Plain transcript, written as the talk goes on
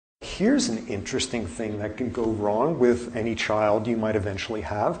here's an interesting thing that can go wrong with any child you might eventually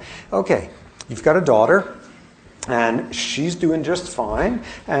have. Okay, you've got a daughter, and she's doing just fine,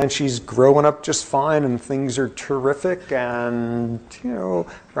 and she's growing up just fine, and things are terrific, and, you know,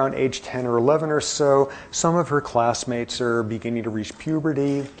 around age 10 or 11 or so, some of her classmates are beginning to reach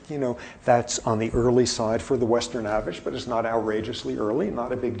puberty. You know, that's on the early side for the Western average, but it's not outrageously early,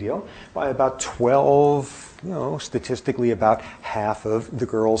 not a big deal. By about 12, you know, statistically about half of the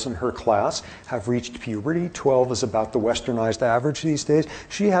girls in her class have reached puberty. 12 is about the Westernized average these days.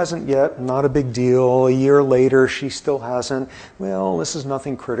 She hasn't yet, not a big deal. A year later, she still hasn't. Well, this is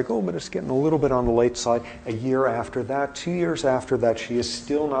nothing critical, but it's getting a little bit on the late side. A year after that, 2 years after that, she has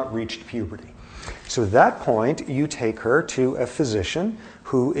still not reached puberty. So at that point, you take her to a physician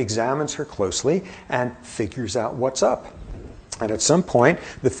who examines her closely and figures out what's up. And at some point,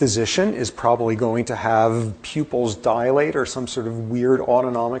 the physician is probably going to have pupils dilate or some sort of weird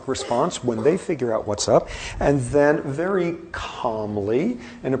autonomic response when they figure out what's up, and then very calmly,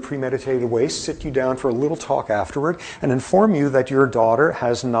 in a premeditated way, sit you down for a little talk afterward and inform you that your daughter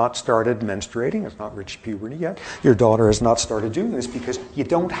has not started menstruating, has not reached puberty yet. Your daughter has not started doing this because you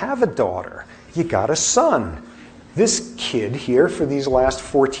don't have a daughter. You got a son. This kid here, for these last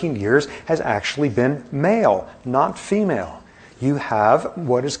 14 years, has actually been male, not female. You have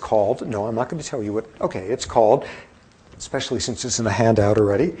what is called, no, I'm not going to tell you what, okay, it's called, especially since it's in the handout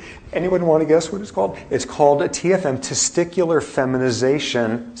already. Anyone want to guess what it's called? It's called a TFM, testicular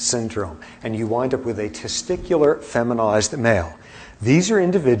feminization syndrome. And you wind up with a testicular feminized male. These are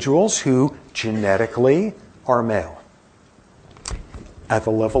individuals who genetically are male. At the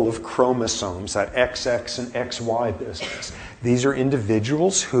level of chromosomes, that XX and XY business. These are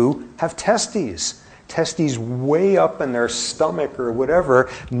individuals who have testes way up in their stomach or whatever,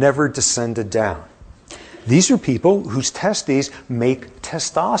 never descended down. These are people whose testes make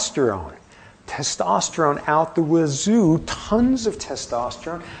testosterone. Testosterone out the wazoo, tons of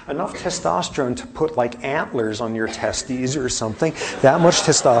testosterone, enough testosterone to put like antlers on your testes or something, that much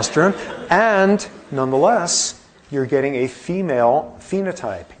testosterone, and nonetheless, you're getting a female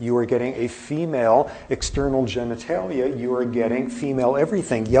phenotype. You are getting a female external genitalia. You are getting female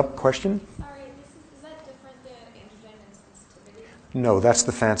everything. Yep, question? No, that's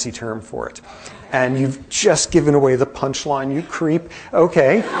the fancy term for it. And you've just given away the punchline, you creep.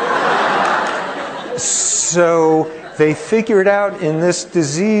 Okay. So they figured out in this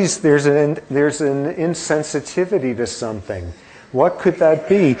disease there's an insensitivity to something. What could that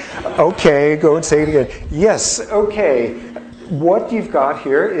be? Okay, go and say it again. Yes, okay. What you've got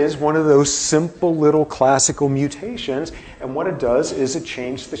here is one of those simple little classical mutations, and what it does is it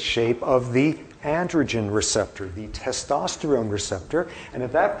changes the shape of the androgen receptor, the testosterone receptor, and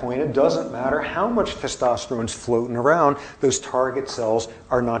at that point it doesn't matter how much testosterone is floating around, those target cells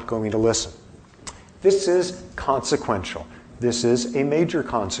are not going to listen. This is consequential. This is a major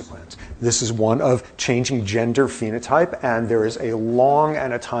consequence. This is one of changing gender phenotype, and there is a long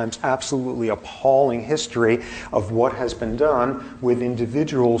and at times absolutely appalling history of what has been done with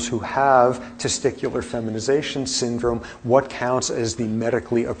individuals who have testicular feminization syndrome, what counts as the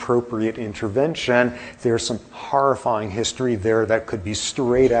medically appropriate intervention. There's some horrifying history there that could be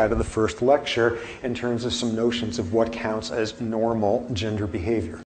straight out of the first lecture in terms of some notions of what counts as normal gender behavior.